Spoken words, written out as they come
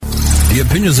The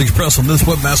opinions expressed on this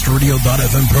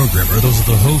WebmasterRadio.fm program are those of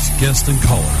the host, guests, and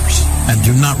callers, and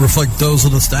do not reflect those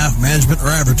of the staff, management, or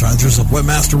advertisers of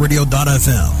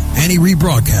WebmasterRadio.fm. Any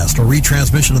rebroadcast or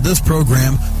retransmission of this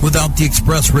program without the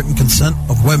express written consent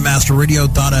of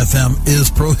WebmasterRadio.fm is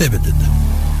prohibited.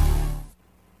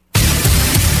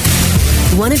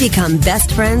 Want to become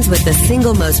best friends with the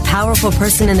single most powerful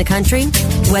person in the country?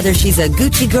 Whether she's a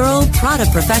Gucci girl, Prada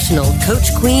professional,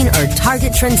 Coach queen, or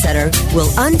Target trendsetter, we'll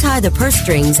untie the purse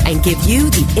strings and give you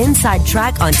the inside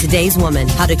track on today's woman.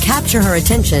 How to capture her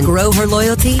attention, grow her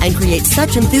loyalty, and create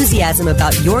such enthusiasm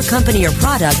about your company or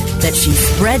product that she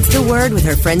spreads the word with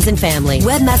her friends and family.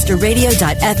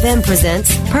 WebmasterRadio.fm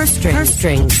presents Purse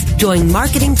Strings. Join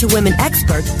Marketing to Women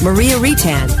expert Maria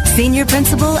Retan, Senior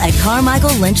Principal at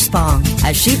Carmichael Lynch Spong,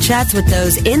 as she chats with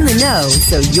those in the know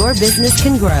so your business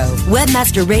can grow.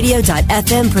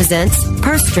 WebmasterRadio.fm presents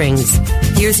Purse Strings.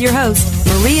 Here's your host,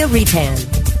 Maria Retan.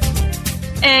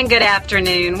 And good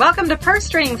afternoon. Welcome to Purse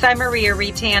Strings. I'm Maria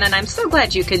Retan, and I'm so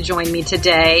glad you could join me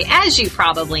today. As you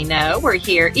probably know, we're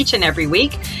here each and every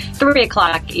week, 3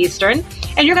 o'clock Eastern,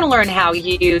 and you're going to learn how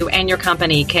you and your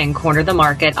company can corner the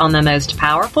market on the most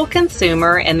powerful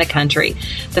consumer in the country,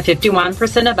 the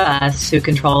 51% of us who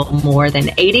control more than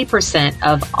 80%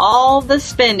 of all the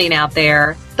spending out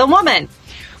there, the woman.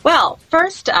 Well,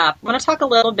 first up, I want to talk a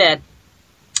little bit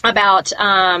about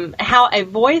how a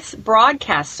voice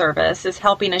broadcast service is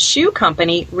helping a shoe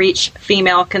company reach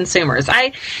female consumers.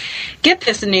 I get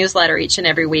this newsletter each and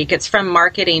every week. It's from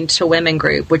Marketing to Women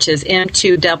Group, which is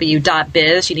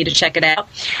m2w.biz. You need to check it out.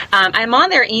 I'm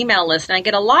on their email list, and I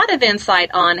get a lot of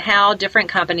insight on how different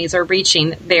companies are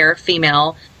reaching their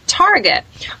female target.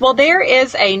 Well, there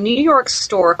is a New York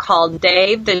store called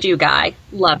Dave the Shoe Guy.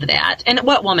 Love that. And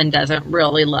what woman doesn't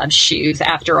really love shoes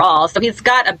after all? So he's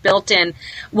got a built-in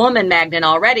woman magnet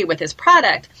already with his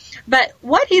product. But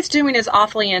what he's doing is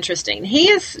awfully interesting. He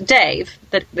is Dave,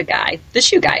 the guy, the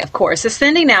shoe guy, of course, is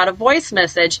sending out a voice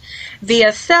message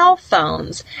via cell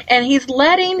phones, and he's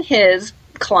letting his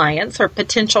clients or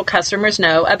potential customers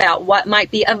know about what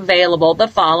might be available the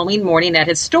following morning at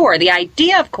his store. The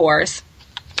idea, of course,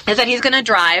 is that he's going to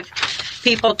drive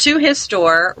people to his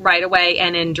store right away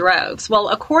and in droves. Well,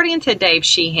 according to Dave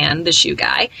Sheehan, the shoe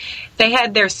guy, they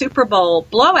had their Super Bowl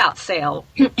blowout sale.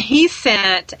 He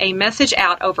sent a message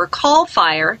out over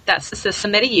CallFire, that's the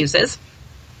system that he uses,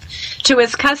 to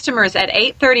his customers at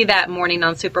 8:30 that morning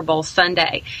on Super Bowl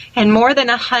Sunday. And more than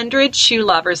 100 shoe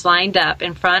lovers lined up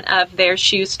in front of their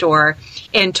shoe store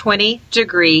in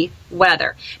 20-degree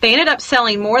weather. They ended up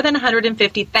selling more than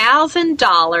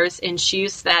 $150,000 in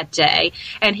shoes that day,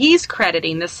 and he's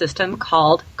crediting the system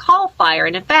called CallFire.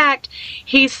 And in fact,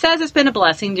 he says it's been a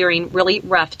blessing during really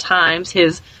rough times.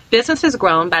 His business has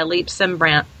grown by leaps and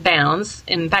bounds.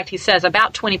 In fact, he says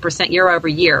about 20% year over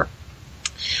year,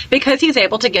 because he's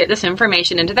able to get this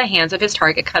information into the hands of his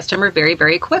target customer very,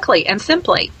 very quickly and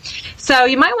simply. So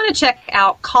you might want to check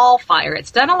out CallFire.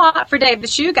 It's done a lot for Dave the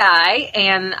Shoe Guy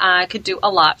and could do a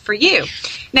lot for you.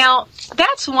 Now,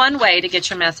 that's one way to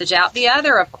get your message out. The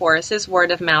other, of course, is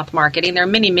word of mouth marketing. There are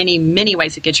many, many, many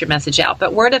ways to get your message out,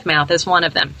 but word of mouth is one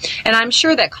of them. And I'm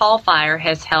sure that CallFire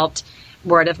has helped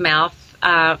word of mouth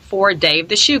for Dave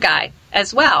the Shoe Guy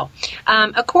as well.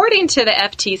 According to the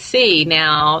FTC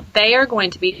now, they are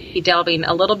going to be delving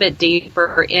a little bit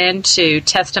deeper into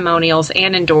testimonials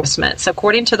and endorsements.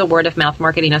 According to the Word of Mouth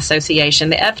Marketing Association,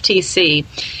 the FTC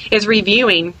is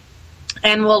reviewing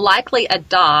and will likely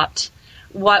adopt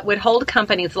what would hold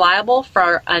companies liable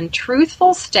for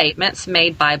untruthful statements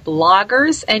made by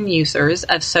bloggers and users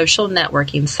of social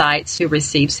networking sites who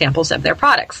receive samples of their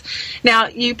products. Now,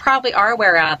 you probably are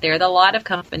aware out there that a lot of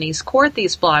companies court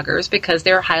these bloggers because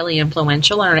they're highly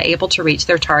influential and are able to reach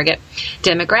their target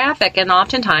demographic, and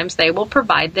oftentimes they will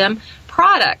provide them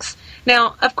products.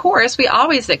 Now, of course, we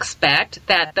always expect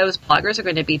that those bloggers are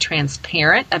going to be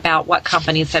transparent about what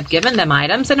companies have given them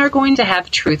items and are going to have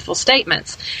truthful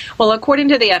statements. Well, according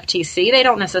to the FTC, they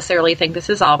don't necessarily think this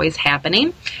is always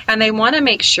happening, and they want to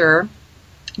make sure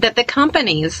that the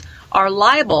companies are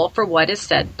liable for what is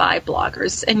said by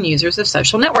bloggers and users of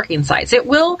social networking sites. It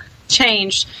will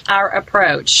change our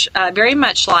approach, very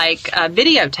much like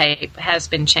videotape has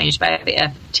been changed by the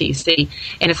FTC,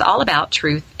 and it's all about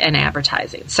truth and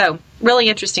advertising. So really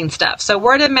interesting stuff. So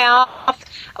word of mouth,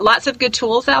 lots of good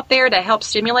tools out there to help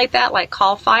stimulate that, like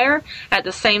CallFire. At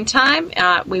the same time,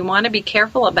 we want to be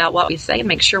careful about what we say and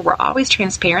make sure we're always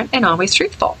transparent and always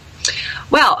truthful.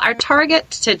 Well, our target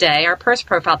today, our purse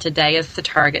profile today is the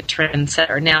Target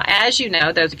Trendsetter. Now, as you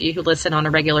know, those of you who listen on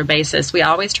a regular basis, we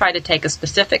always try to take a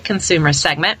specific consumer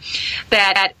segment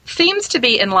that seems to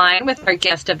be in line with our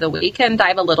guest of the week and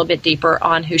dive a little bit deeper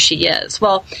on who she is.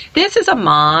 Well, this is a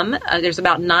mom. There's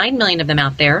about 9 million of them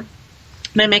out there.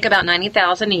 They make about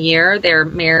 $90,000 a year. They're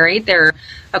married.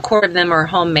 A quarter of them are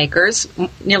homemakers.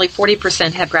 Nearly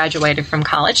 40% have graduated from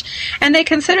college. And they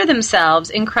consider themselves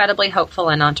incredibly hopeful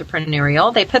and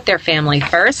entrepreneurial. They put their family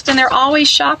first, and they're always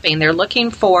shopping. They're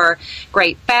looking for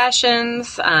great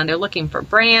fashions. They're looking for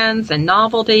brands and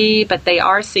novelty, but they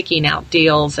are seeking out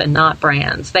deals and not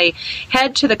brands. They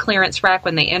head to the clearance rack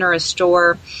when they enter a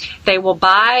store. They will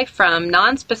buy from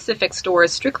non-specific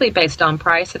stores strictly based on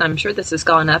price, and I'm sure this has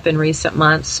gone up in recent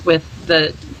months with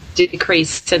the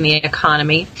decrease in the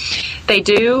economy. They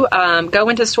do go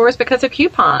into stores because of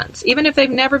coupons, even if they've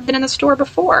never been in the store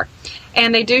before.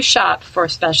 And they do shop for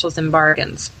specials and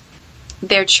bargains.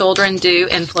 Their children do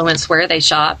influence where they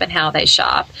shop and how they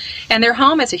shop. And their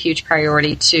home is a huge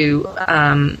priority to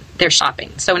their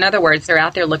shopping. So in other words, they're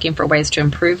out there looking for ways to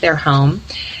improve their home.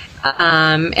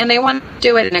 And they want to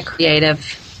do it in a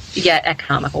creative yet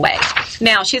economical way.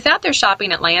 Now, she's out there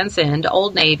shopping at Land's End,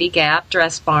 Old Navy, Gap,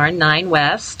 Dress Barn, Nine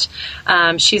West.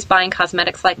 She's buying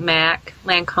cosmetics like MAC,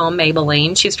 Lancome,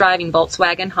 Maybelline. She's driving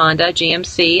Volkswagen, Honda,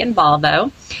 GMC, and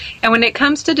Volvo. And when it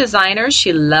comes to designers,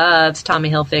 she loves Tommy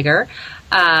Hilfiger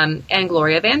and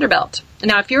Gloria Vanderbilt.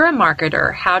 Now, if you're a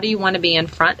marketer, how do you want to be in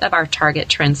front of our Target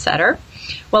Trendsetter?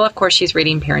 Well, of course, she's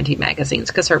reading parenting magazines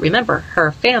because, remember,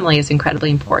 her family is incredibly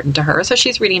important to her. So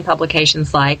she's reading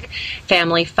publications like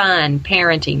Family Fun,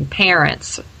 Parenting,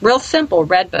 Parents, Real Simple,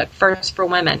 Redbook, First for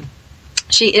Women.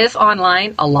 She is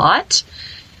online a lot.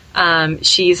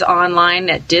 She's online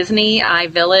at Disney,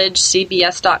 iVillage,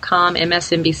 CBS.com,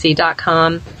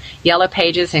 MSNBC.com, Yellow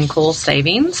Pages, and Cool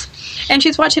Savings. And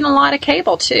she's watching a lot of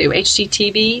cable, too,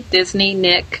 HGTV, Disney,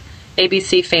 Nick,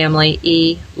 ABC Family,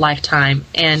 E! Lifetime,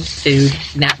 and Food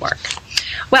Network.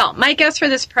 Well, my guest for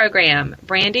this program,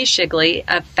 Brandy Shigley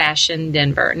of Fashion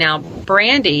Denver. Now,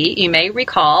 Brandy, you may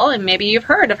recall, and maybe you've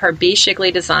heard of her B.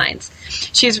 Shigley designs.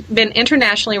 She's been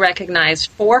internationally recognized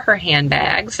for her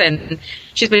handbags, and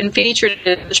she's been featured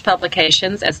in English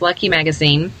publications as Lucky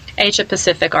Magazine, Asia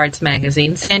Pacific Arts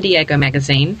Magazine, San Diego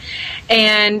Magazine,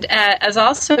 and has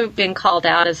also been called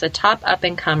out as a top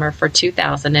up-and-comer for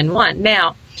 2001.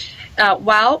 Now,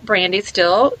 while Brandy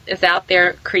still is out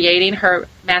there creating her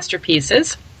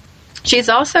masterpieces, she's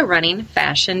also running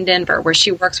Fashion Denver, where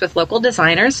she works with local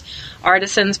designers,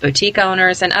 artisans, boutique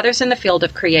owners, and others in the field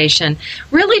of creation,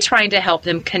 really trying to help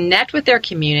them connect with their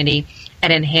community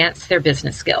and enhance their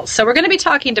business skills. So we're going to be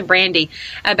talking to Brandy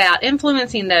about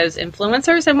influencing those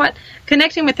influencers and what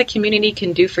connecting with the community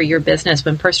can do for your business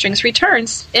when Purse Strings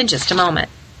returns in just a moment.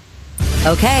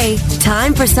 Okay,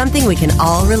 time for something we can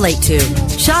all relate to.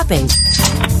 Shopping.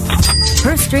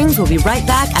 Purse Strings will be right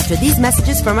back after these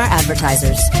messages from our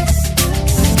advertisers.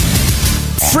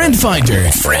 Friend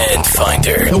Finder.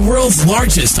 The world's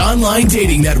largest online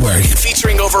dating network,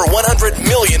 featuring over 100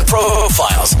 million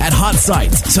profiles at hot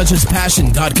sites such as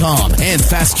Passion.com and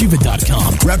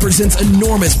FastCupid.com, represents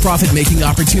enormous profit-making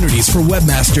opportunities for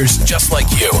webmasters just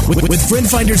like you. With Friend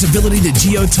Finder's ability to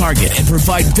geo-target and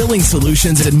provide billing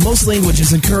solutions in most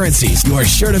languages and currencies, you are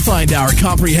sure to find our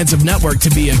comprehensive network to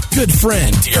be a good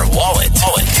friend to your wallet.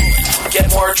 Get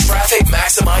more traffic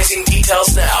maximizing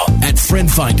details now at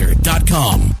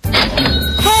FriendFinder.com.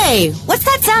 Hey, what's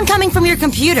that sound coming from your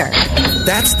computer?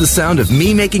 That's the sound of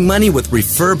me making money with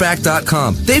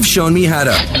Referback.com. They've shown me how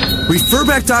to...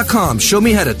 Referback.com showed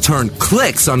me how to turn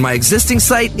clicks on my existing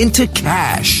site into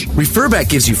cash. Referback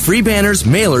gives you free banners,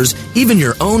 mailers, even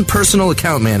your own personal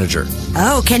account manager.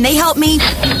 Oh, can they help me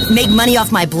make money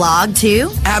off my blog, too?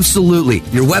 Absolutely.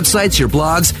 Your websites, your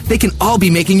blogs, they can all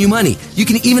be making you money. You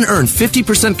can even earn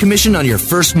 50% commission on your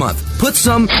first month. Put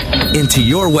some into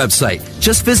your website.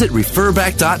 Just visit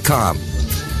Referback.com.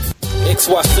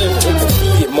 XY7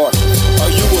 affiliate market.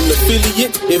 Are you an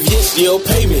affiliate? If yes, you'll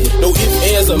pay me. No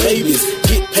ifs, ands, or maybes.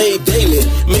 Get paid daily.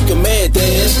 Make a mad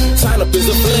dash. Sign up as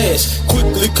a flash.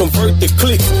 Quickly convert the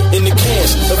clicks into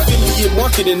cash. Affiliate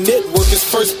marketing network is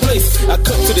first place. I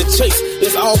cut to the chase.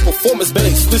 It's all performance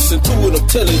based. Listen to what I'm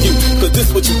telling you, cause this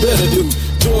what you better do.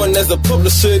 Join as a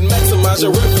publisher and maximize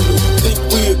your revenue. Think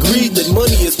we agreed that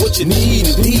money is what you need.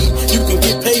 Indeed, you can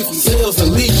get paid from sales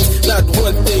and leads. Not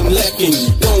one thing lacking.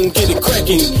 Don't get it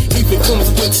cracking. Even comes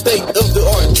with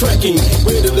state-of-the-art tracking.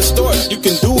 Ready to start? You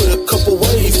can do it a couple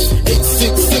ways.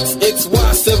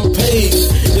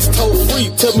 866-XY7-PAGE. It's toll free.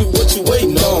 Tell me what you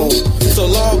waiting on. So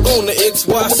log on to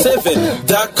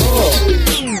XY7.com.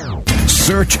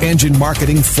 Search engine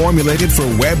marketing formulated for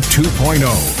Web 2.0.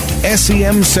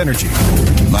 SEM Synergy.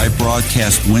 Live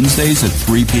broadcast Wednesdays at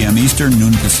 3 p.m. Eastern,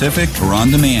 noon Pacific, or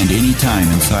on demand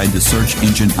anytime inside the Search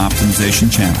Engine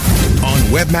Optimization channel. On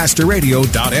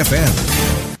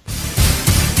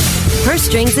webmasterradio.fm. Purse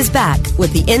Strings is back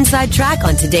with the inside track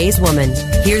on today's woman.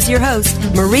 Here's your host,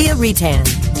 Maria Retan.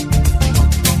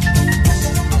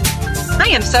 I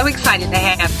am so excited to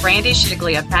have Brandy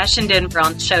Shigley of Passion Denver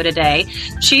on the show today.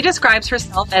 She describes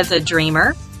herself as a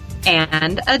dreamer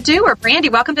and a doer. Brandy,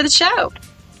 welcome to the show.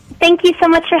 Thank you so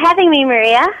much for having me,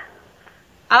 Maria.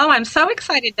 Oh, I'm so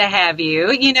excited to have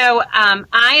you. You know,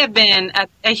 I have been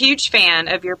a huge fan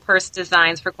of your purse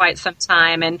designs for quite some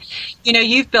time. And, you know,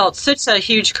 you've built such a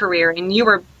huge career, and you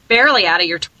were barely out of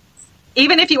your 20s,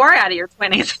 even if you are out of your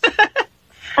 20s.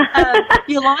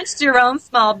 You launched your own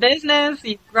small business.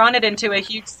 You've grown it into a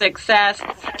huge success.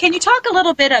 Can you talk a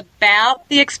little bit about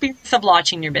the experience of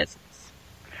launching your business?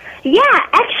 Yeah,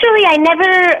 actually, I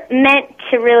never meant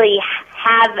to really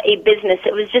have a business.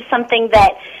 It was just something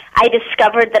that I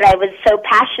discovered that I was so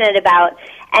passionate about.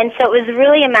 And so it was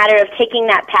really a matter of taking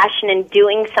that passion and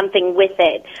doing something with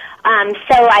it.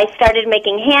 So I started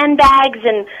making handbags,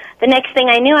 and the next thing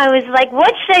I knew, I was like,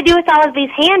 what should I do with all of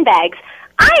these handbags?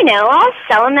 I know, I'll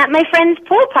sell them at my friend's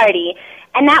pool party.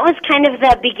 And that was kind of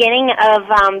the beginning of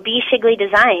B. Shigley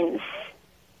Designs.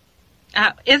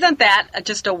 Isn't that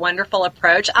just a wonderful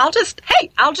approach? I'll just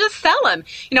sell them.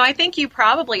 You know, I think you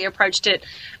probably approached it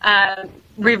in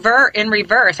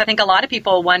reverse. I think a lot of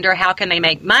people wonder how can they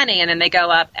make money, and then they go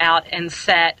out and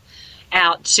set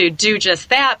out to do just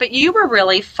that. But you were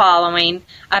really following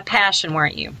a passion,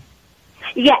 weren't you?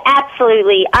 Yeah,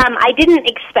 absolutely. I didn't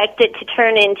expect it to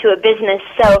turn into a business.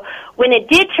 So when it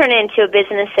did turn into a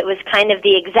business, it was kind of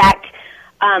the exact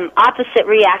opposite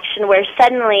reaction, where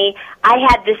suddenly I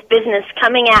had this business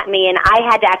coming at me, and I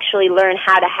had to actually learn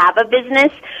how to have a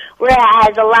business.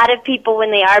 Whereas a lot of people,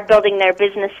 when they are building their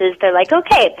businesses, they're like,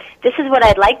 okay, this is what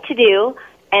I'd like to do,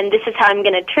 and this is how I'm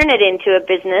going to turn it into a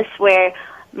business, where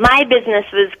my business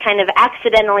was kind of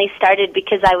accidentally started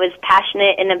because I was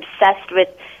passionate and obsessed with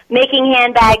making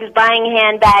handbags, buying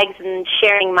handbags, and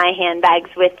sharing my handbags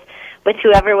with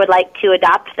whoever would like to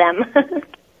adopt them.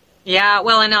 Yeah,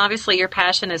 well, and obviously your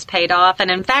passion has paid off.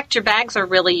 And in fact, your bags are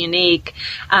really unique.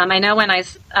 I know when I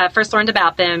first learned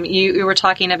about them, you were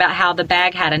talking about how the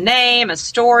bag had a name, a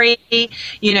story.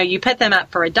 You know, you put them up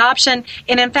for adoption.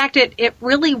 And in fact, it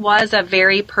really was a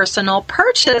very personal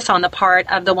purchase on the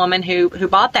part of the woman who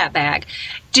bought that bag.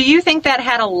 Do you think that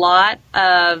had a lot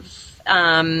of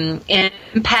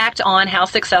impact on how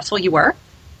successful you were?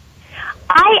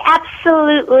 I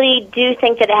absolutely do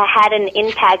think that it had an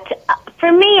impact.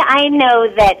 For me, I know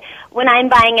that when I'm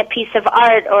buying a piece of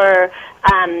art or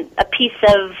a piece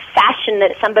of fashion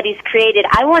that somebody's created,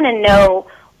 I want to know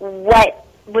what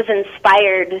was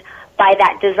inspired by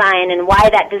that design and why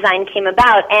that design came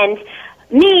about. And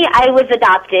me, I was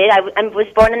adopted. I was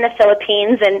born in the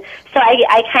Philippines, and so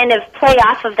I kind of play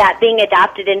off of that, being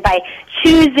adopted. And by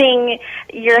choosing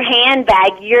your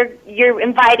handbag, you're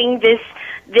inviting this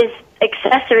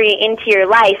accessory into your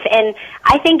life, and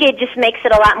I think it just makes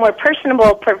it a lot more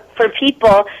personable for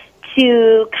people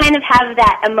to kind of have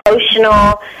that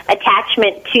emotional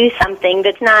attachment to something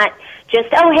that's not just,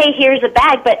 oh, hey, here's a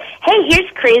bag, but hey, here's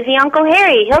crazy Uncle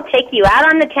Harry. He'll take you out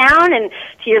on the town and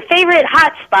to your favorite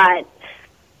hot spot.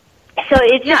 So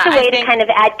it's just a way to kind of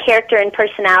add character and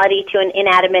personality to an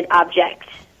inanimate object.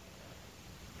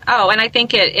 Oh, and I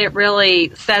think it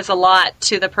really says a lot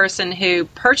to the person who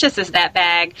purchases that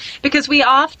bag, because we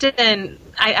often,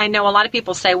 I know a lot of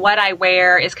people say what I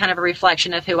wear is kind of a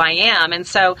reflection of who I am. And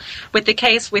so with the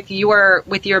case with your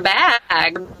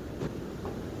bag,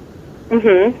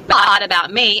 thought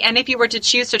about me, and if you were to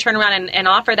choose to turn around and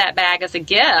offer that bag as a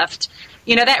gift,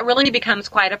 you know, that really becomes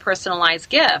quite a personalized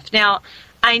gift. Now,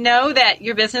 I know that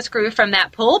your business grew from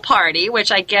that pool party,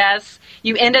 which I guess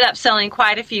you ended up selling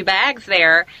quite a few bags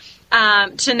there,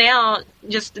 to now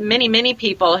just many, many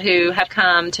people who have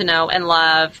come to know and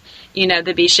love, you know,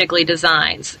 the B. Shigley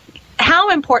Designs.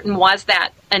 How important was that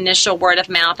initial word of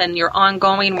mouth and your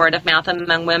ongoing word of mouth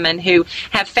among women who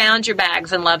have found your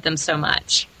bags and love them so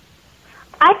much?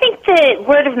 I think that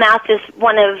word of mouth is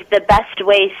one of the best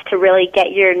ways to really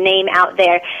get your name out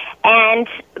there. And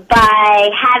by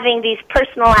having these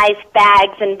personalized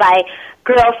bags and by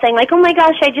girls saying, like, oh, my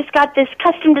gosh, I just got this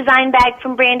custom design bag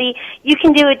from Brandy, you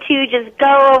can do it too. Just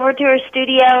go over to her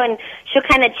studio and she'll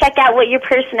kind of check out what your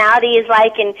personality is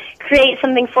like and create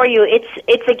something for you.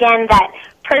 It's again, that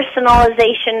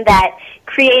personalization, that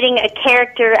creating a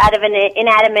character out of an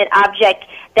inanimate object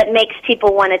that makes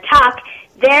people want to talk.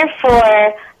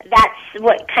 Therefore, that's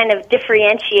what kind of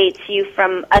differentiates you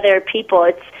from other people.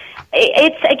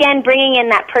 It's again bringing in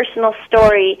that personal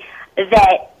story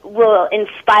that will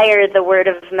inspire the word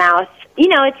of mouth. You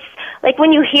know, it's like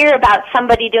when you hear about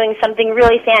somebody doing something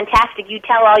really fantastic, you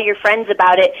tell all your friends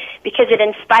about it because it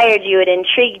inspired you, it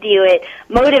intrigued you, it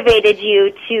motivated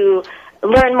you to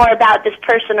learn more about this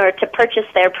person or to purchase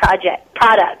their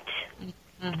product.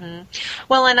 Mm-hmm.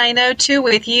 Well, and I know, too,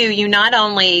 with you not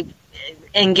only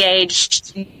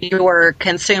engaged your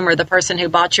consumer, the person who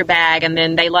bought your bag, and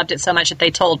then they loved it so much that they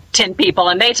told 10 people,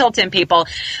 and they told 10 people,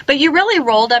 but you really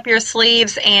rolled up your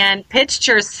sleeves and pitched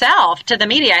yourself to the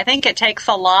media. I think it takes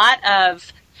a lot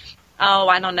of,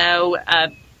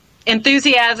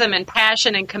 enthusiasm and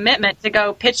passion and commitment to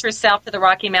go pitch yourself to the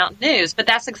Rocky Mountain News, but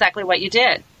that's exactly what you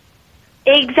did.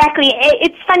 Exactly.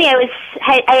 It's funny,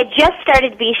 I had just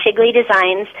started B. Shigley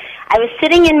Designs. I was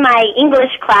sitting in my English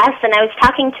class, and I was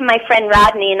talking to my friend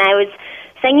Rodney, and I was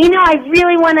saying, I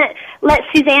really want to let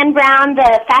Suzanne Brown, the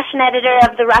fashion editor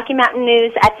of the Rocky Mountain News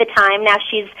at the time, now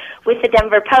she's with the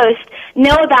Denver Post,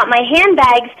 know about my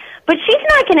handbags, but she's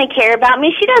not going to care about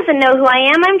me. She doesn't know who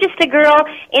I am. I'm just a girl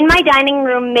in my dining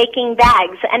room making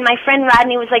bags. And my friend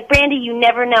Rodney was like, Brandy, you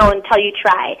never know until you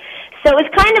try. So it was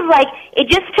kind of like, it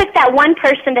just took that one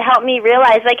person to help me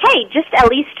realize, like, hey, just at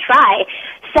least try.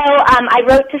 So I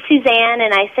wrote to Suzanne, and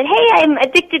I said, hey, I'm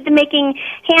addicted to making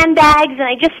handbags, and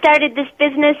I just started this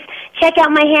business. Check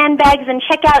out my handbags and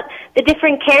check out the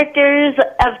different characters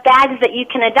of bags that you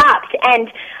can adopt. And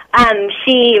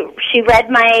she read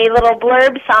my little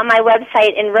blurb, saw my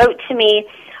website, and wrote to me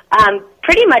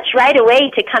pretty much right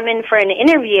away to come in for an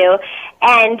interview,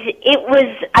 and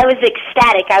I was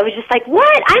ecstatic. I was just like,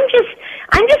 what?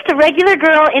 I'm just a regular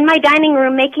girl in my dining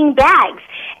room making bags.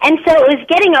 And so it was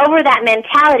getting over that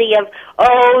mentality of,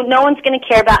 oh, no one's going to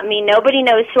care about me, nobody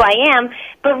knows who I am,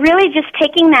 but really just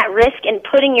taking that risk and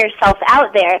putting yourself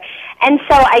out there. And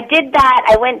so I did that.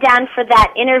 I went down for that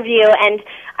interview, and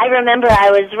I remember I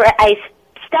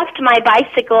stuffed my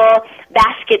bicycle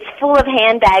baskets full of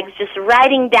handbags, just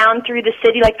riding down through the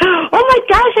city like, oh my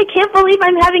gosh, I can't believe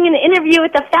I'm having an interview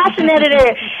with the fashion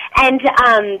editor. And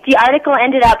the article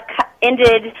ended up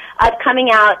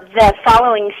coming out the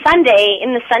following Sunday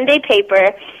in the Sunday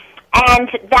paper. And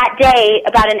that day,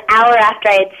 about an hour after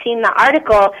I had seen the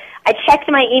article, I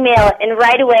checked my email, and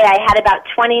right away I had about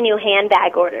 20 new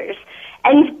handbag orders.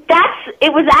 And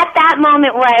it was at that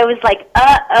moment where I was like,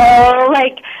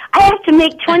 like, I have to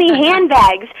make 20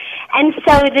 handbags. And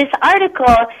so this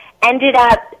article ended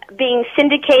up being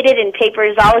syndicated in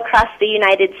papers all across the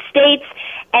United States,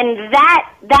 and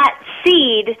that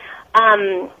seed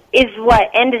is what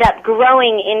ended up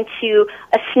growing into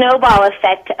a snowball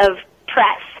effect of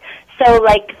press. So,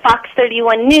 like, Fox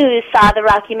 31 News saw the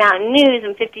Rocky Mountain News,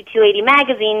 and 5280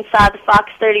 Magazine saw the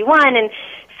Fox 31, and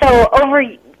so over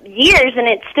years, and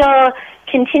it still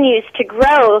continues to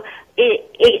grow.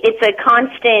 It's a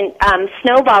constant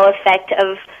snowball effect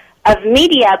of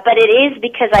media, but it is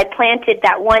because I planted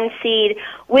that one seed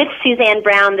with Suzanne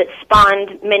Brown that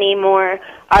spawned many more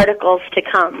articles to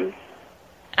come.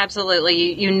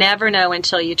 Absolutely. You never know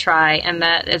until you try, and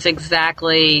that is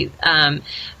exactly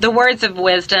the words of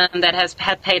wisdom that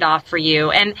have paid off for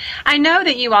you. And I know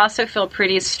that you also feel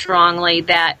pretty strongly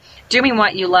that doing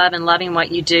what you love and loving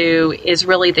what you do is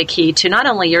really the key to not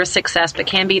only your success, but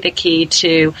can be the key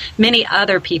to many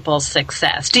other people's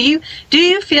success. Do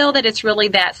you feel that it's really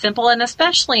that simple, and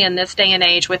especially in this day and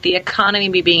age with the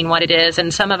economy being what it is,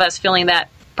 and some of us feeling that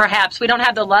perhaps we don't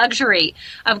have the luxury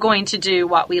of going to do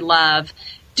what we love?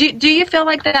 Do you feel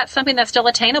like that's something that's still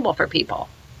attainable for people?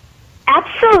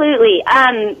 Absolutely.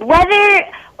 Whether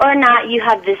or not you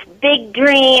have this big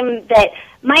dream that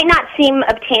might not seem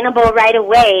attainable right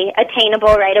away,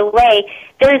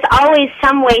 there's always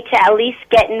some way to at least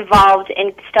get involved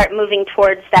and start moving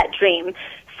towards that dream.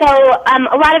 So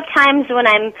a lot of times when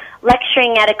I'm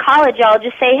lecturing at a college, I'll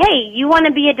just say, hey, you want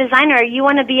to be a designer, you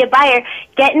want to be a buyer,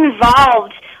 get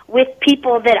involved with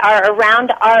people that are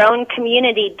around our own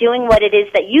community doing what it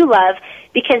is that you love,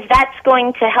 because that's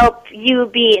going to help you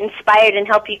be inspired and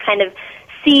help you kind of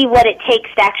see what it takes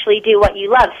to actually do what you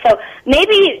love. So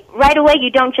maybe right away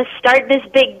you don't just start this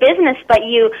big business, but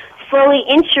you slowly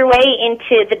inch your way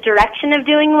into the direction of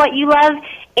doing what you love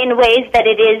in ways that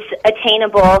it is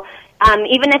attainable,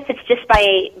 even if it's just by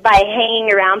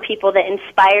hanging around people that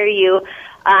inspire you,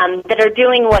 that are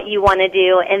doing what you want to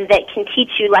do and that can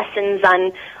teach you lessons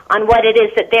on what it is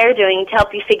that they're doing to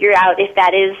help you figure out if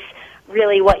that is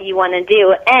really what you want to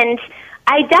do. And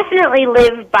I definitely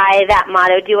live by that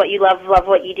motto, do what you love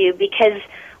what you do, because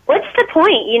what's the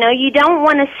point? You don't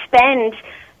want to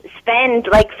spend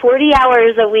like 40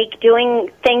 hours a week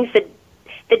doing things that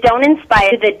that don't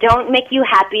inspire, that don't make you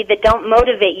happy, that don't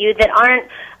motivate you, that aren't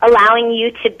allowing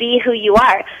you to be who you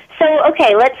are. So,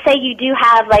 okay, let's say you do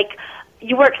have, like,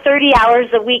 you work 30 hours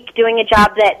a week doing a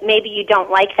job that maybe you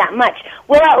don't like that much.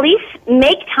 Well, at least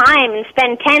make time and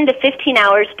spend 10 to 15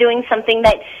 hours doing something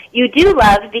that you do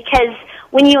love, because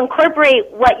when you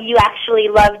incorporate what you actually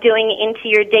love doing into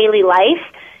your daily life,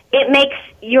 it makes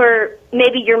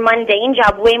maybe your mundane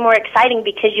job way more exciting,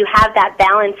 because you have that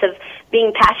balance of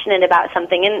being passionate about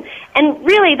something. And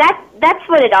really, that's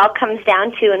what it all comes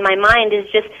down to in my mind, is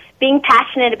just being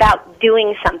passionate about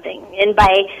doing something. And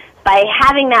by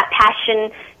having that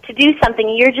passion to do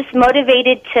something, you're just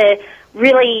motivated to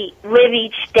really live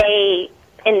each day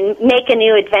and make a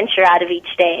new adventure out of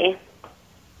each day.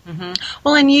 Mm-hmm.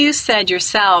 Well, and you said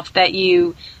yourself that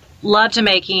you loved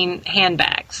making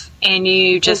handbags, and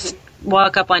you just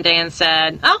woke up one day and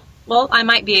said, oh, well, I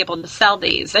might be able to sell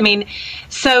these. I mean,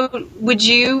 so would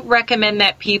you recommend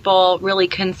that people really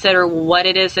consider what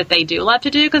it is that they do love to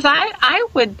do? Because I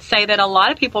would say that a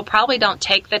lot of people probably don't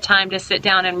take the time to sit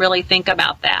down and really think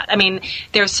about that. I mean,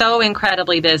 they're so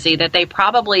incredibly busy that they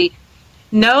probably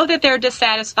know that they're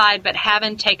dissatisfied, but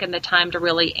haven't taken the time to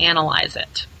really analyze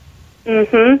it.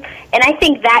 Mm-hmm. And I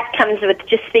think that comes with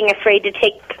just being afraid to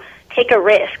take a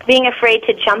risk, being afraid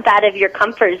to jump out of your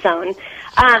comfort zone.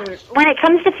 When it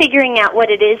comes to figuring out what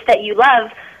it is that you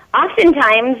love,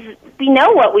 oftentimes we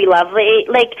know what we love.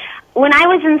 Like when I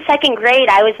was in second grade,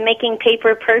 I was making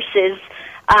paper purses.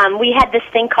 We had this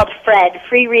thing called Fred,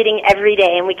 free reading every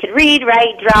day, and we could read,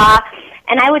 write, draw.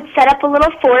 And I would set up a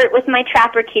little fort with my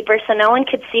trapper keeper so no one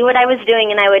could see what I was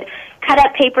doing, and I would cut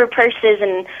up paper purses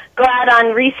and go out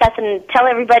on recess and tell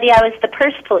everybody I was the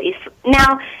purse police.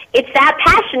 Now, it's that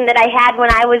passion that I had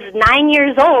when I was 9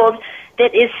 years old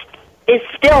that is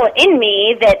still in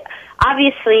me, that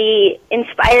obviously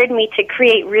inspired me to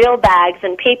create real bags,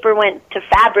 and paper went to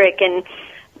fabric, and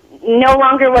no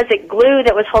longer was it glue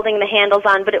that was holding the handles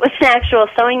on, but it was an actual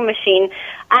sewing machine.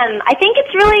 I think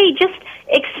it's really just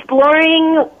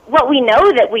exploring what we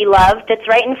know that we love that's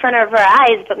right in front of our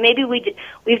eyes, but maybe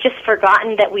we've just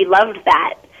forgotten that we loved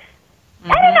that.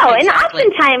 I don't know, exactly.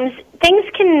 And oftentimes things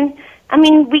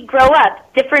we grow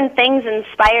up. Different things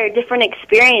inspire different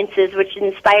experiences, which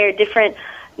inspire different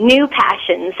new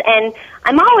passions. And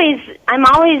I'm always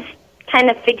kind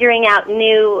of figuring out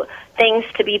new things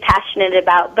to be passionate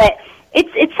about. But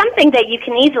it's something that you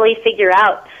can easily figure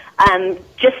out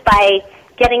just by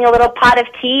getting a little pot of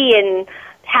tea and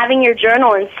having your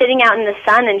journal and sitting out in the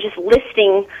sun and just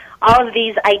listing all of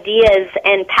these ideas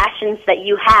and passions that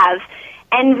you have.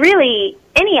 And really,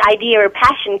 any idea or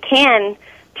passion can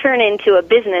turn into a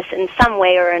business in some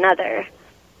way or another.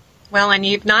 Well, and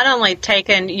you've not only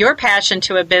taken your passion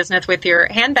to a business with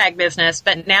your handbag business,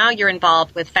 but now you're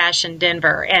involved with Fashion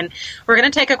Denver. And we're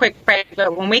going to take a quick break,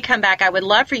 but when we come back, I would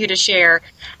love for you to share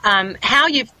how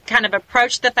you've kind of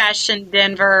approached the Fashion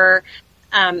Denver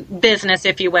business,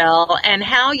 if you will, and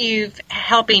how you've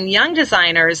helping young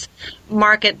designers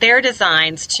market their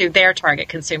designs to their target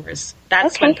consumers.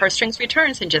 That's when Purse Strings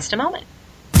returns in just a moment.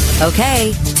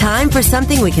 Okay, time for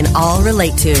something we can all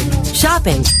relate to.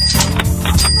 Shopping.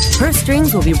 Purse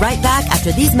Strings will be right back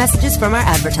after these messages from our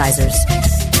advertisers.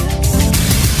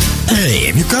 Hey,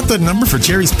 have you got the number for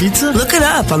Jerry's Pizza? Look it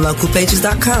up on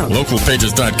localpages.com.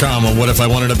 Localpages.com? Well, what if I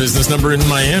wanted a business number in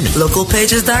Miami?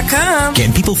 Localpages.com.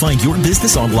 Can people find your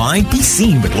business online? Be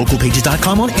seen with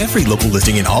localpages.com on every local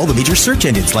listing in all the major search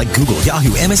engines like Google,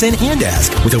 Yahoo, MSN, and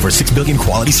Ask. With over 6 billion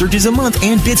quality searches a month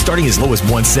and bids starting as low as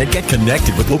 1 cent, get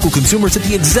connected with local consumers at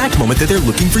the exact moment that they're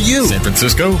looking for you. San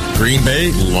Francisco, Green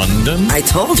Bay, London. I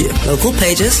told you.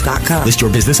 Localpages.com. List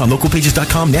your business on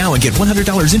localpages.com now and get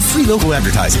 $100 in free local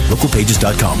advertising.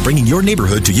 Localpages.com, bringing your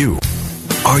neighborhood to you.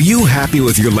 Are you happy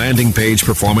with your landing page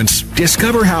performance?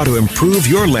 Discover how to improve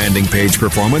your landing page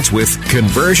performance with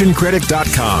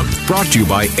ConversionCritic.com. Brought to you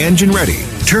by Engine Ready.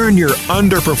 Turn your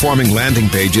underperforming landing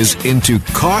pages into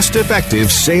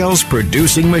cost-effective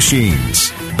sales-producing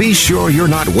machines. Be sure you're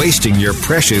not wasting your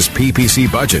precious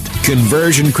PPC budget.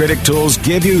 Conversion Critic tools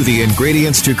give you the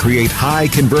ingredients to create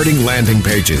high-converting landing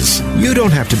pages. You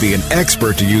don't have to be an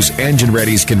expert to use Engine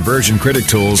Ready's Conversion Critic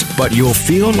tools, but you'll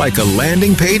feel like a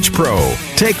landing page pro.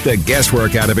 Take the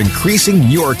guesswork out of increasing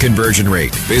your conversion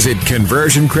rate. Visit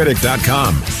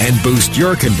ConversionCritic.com and boost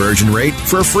your conversion rate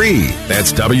for free.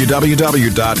 That's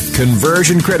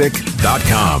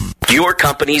www.conversioncritic.com. Your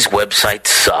company's website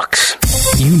sucks.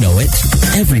 You know it.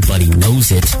 Everybody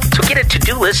knows it. So get a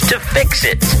to-do list to fix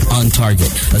it. On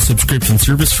Target, a subscription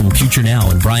service from Future Now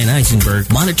and Brian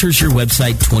Eisenberg, monitors your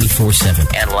website 24/7.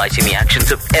 Analyzing the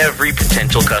actions of every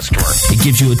potential customer. It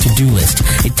gives you a to-do list.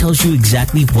 It tells you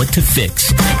exactly what to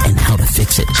fix and how to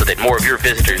fix it. So that more of your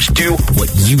visitors do what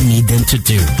you need them to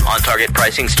do. On Target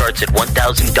pricing starts at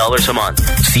 $1,000 a month.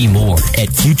 See more at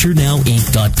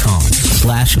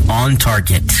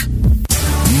futurenowinc.com/on-target.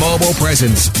 Mobile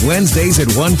Presence, Wednesdays at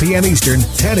 1 p.m. Eastern,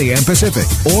 10 a.m. Pacific,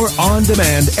 or on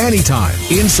demand anytime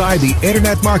inside the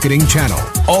Internet Marketing Channel.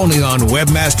 Only on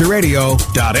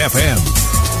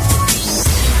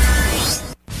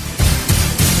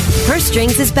WebmasterRadio.fm. Purse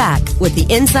Strings is back with the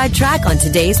inside track on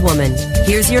today's woman.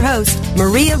 Here's your host,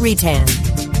 Maria Retan.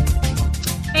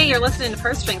 Hey, you're listening to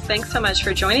Purse Strings. Thanks so much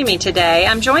for joining me today.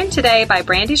 I'm joined today by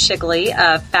Brandy Shigley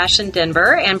of Fashion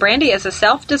Denver, and Brandy is a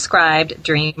self-described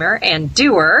dreamer and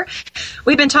doer.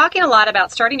 We've been talking a lot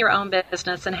about starting your own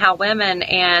business and how women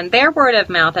and their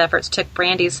word-of-mouth efforts took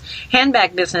Brandy's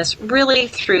handbag business really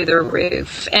through the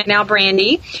roof. And now,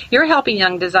 Brandy, you're helping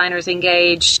young designers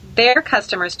engage their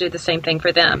customers do the same thing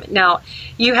for them. Now,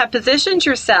 you have positioned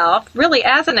yourself really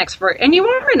as an expert, and you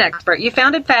are an expert. You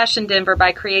founded Fashion Denver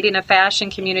by creating a fashion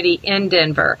community in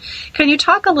Denver. Can you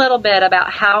talk a little bit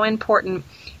about how important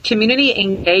community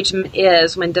engagement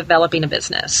is when developing a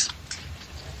business?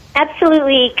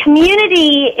 Absolutely.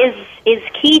 Community is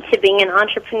key to being an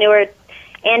entrepreneur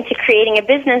and to creating a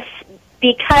business,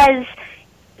 because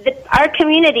our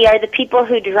community are the people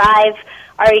who drive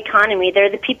our economy. They're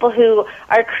the people who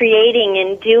are creating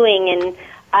and doing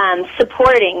and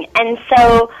supporting. And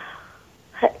so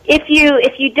if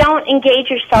you don't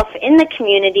engage yourself in the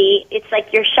community, it's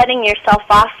like you're shutting yourself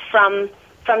off from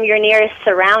your nearest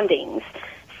surroundings.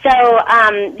 So,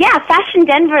 Fashion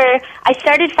Denver, I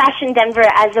started Fashion Denver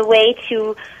as a way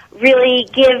to really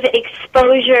give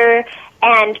exposure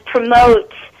and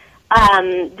promote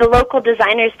the local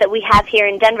designers that we have here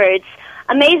in Denver. It's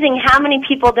amazing how many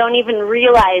people don't even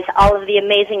realize all of the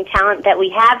amazing talent that we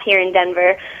have here in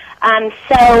Denver.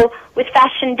 So with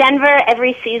Fashion Denver,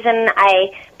 every season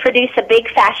I produce a big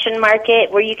fashion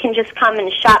market where you can just come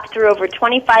and shop through over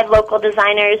 25 local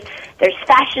designers. There's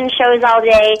fashion shows all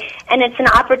day, and it's an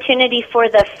opportunity for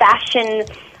the fashion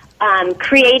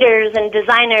creators and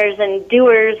designers and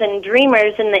doers and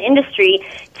dreamers in the industry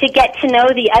to get to know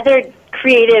the other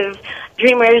creative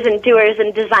dreamers and doers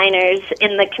and designers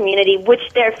in the community, which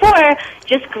therefore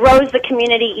just grows the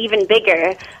community even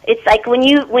bigger. It's like when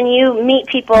you meet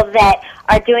people that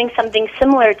are doing something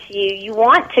similar to you, you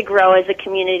want to grow as a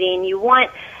community, and you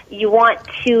want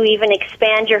to even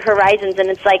expand your horizons. And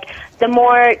it's like the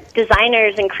more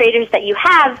designers and creators that you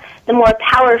have, the more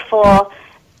powerful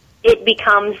it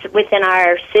becomes within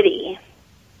our city.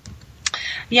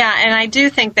 Yeah, and I do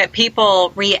think that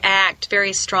people react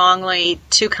very strongly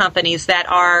to companies that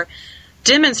are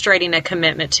demonstrating a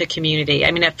commitment to community.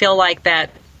 I mean, I feel like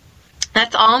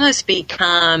that's almost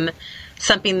become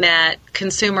something that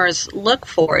consumers look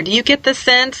for. Do you get the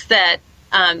sense that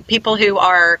people who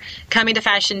are coming to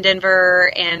Fashion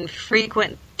Denver and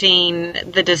frequenting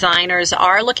the designers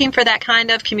are looking for that kind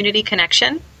of community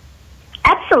connection?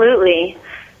 Absolutely.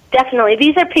 Definitely.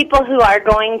 These are people who are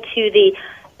going to the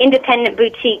independent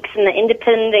boutiques and the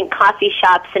independent coffee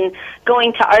shops and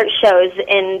going to art shows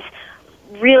and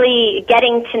really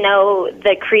getting to know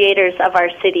the creators of our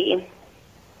city.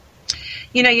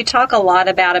 You know, you talk a lot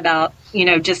about, you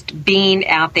know, just being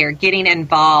out there, getting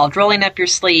involved, rolling up your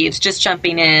sleeves, just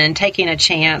jumping in, taking a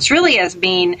chance, really as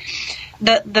being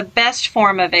the best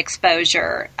form of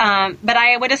exposure. But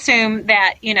I would assume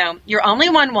that, you know, you're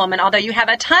only one woman, although you have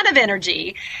a ton of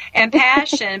energy and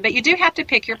passion, but you do have to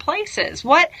pick your places.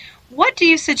 What do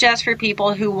you suggest for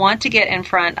people who want to get in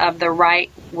front of the right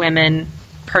women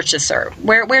purchaser?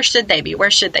 Where should they be?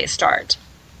 Where should they start?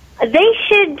 They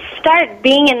should start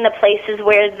being in the places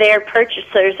where their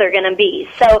purchasers are going to be.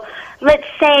 So let's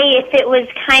say if it was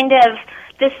kind of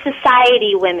the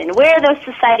society women. Where are those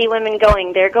society women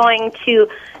going? They're going to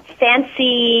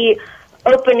fancy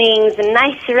openings and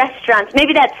nice restaurants.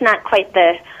 Maybe that's not quite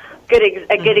a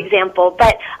good example,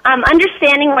 but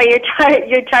understanding where your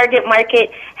target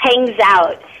market hangs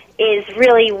out is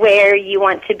really where you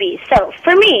want to be. So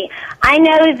for me, I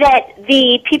know that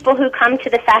the people who come to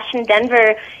the Fashion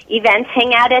Denver events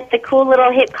hang out at the cool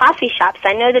little hip coffee shops.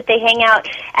 I know that they hang out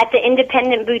at the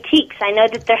independent boutiques. I know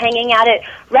that they're hanging out at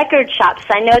record shops.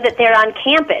 I know that they're on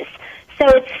campus. So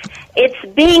it's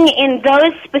being in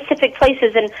those specific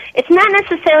places, and it's not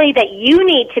necessarily that you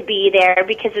need to be there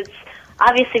because it's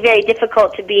obviously very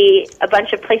difficult to be a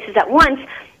bunch of places at once,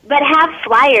 but have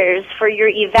flyers for your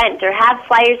event or have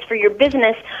flyers for your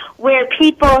business where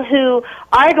people who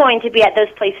are going to be at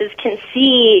those places can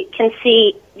see,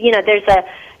 there's a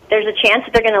chance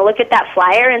that they're going to look at that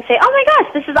flyer and say, oh my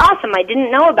gosh, this is awesome, I didn't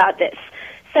know about this.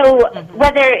 So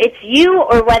whether it's you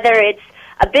or whether it's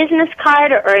a business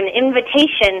card or an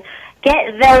invitation,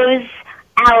 get those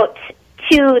out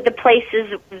to the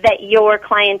places that your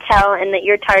clientele and that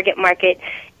your target market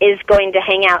is going to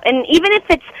hang out. And even if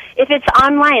it's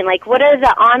online, like what are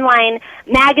the online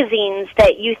magazines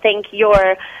that you think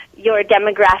your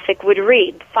demographic would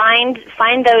read? Find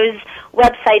those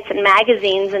websites and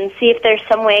magazines and see if there's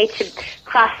some way to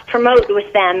cross-promote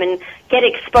with them and get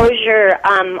exposure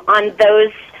on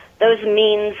those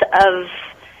means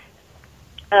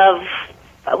of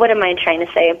what am I trying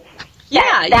to say?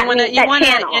 Yeah, you want to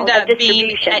end up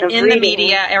being in the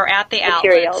media or at the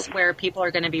outlets where people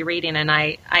are going to be reading, and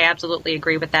I absolutely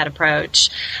agree with that approach.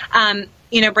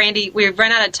 Brandy, we've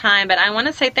run out of time, but I want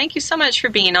to say thank you so much for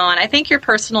being on. I think your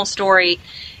personal story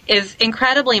is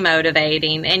incredibly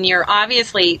motivating, and you're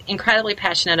obviously incredibly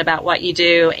passionate about what you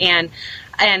do, and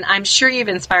I'm sure you've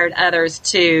inspired others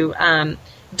to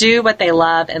do what they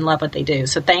love and love what they do.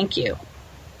 So thank you.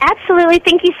 Absolutely.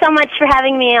 Thank you so much for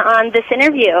having me on this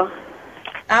interview.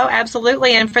 Oh,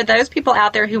 absolutely. And for those people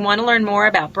out there who want to learn more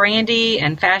about Brandy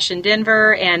and Fashion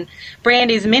Denver and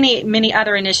Brandy's many, many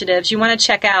other initiatives, you want to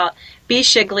check out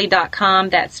bshigley.com.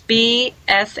 That's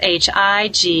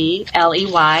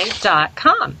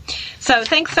BSHIGLEY.com. So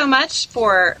thanks so much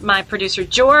for my producer,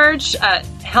 George,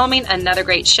 helming another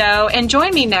great show. And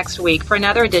join me next week for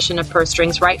another edition of Purse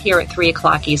Strings right here at 3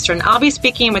 o'clock Eastern. I'll be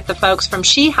speaking with the folks from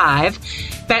She Hive,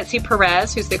 Betsy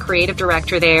Perez, who's the creative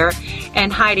director there,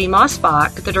 and Heidi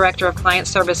Mossbach, the director of client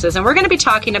services. And we're going to be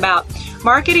talking about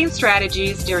marketing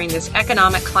strategies during this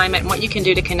economic climate and what you can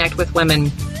do to connect with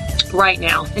women right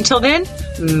now. Until then,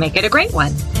 make it a great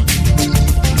one.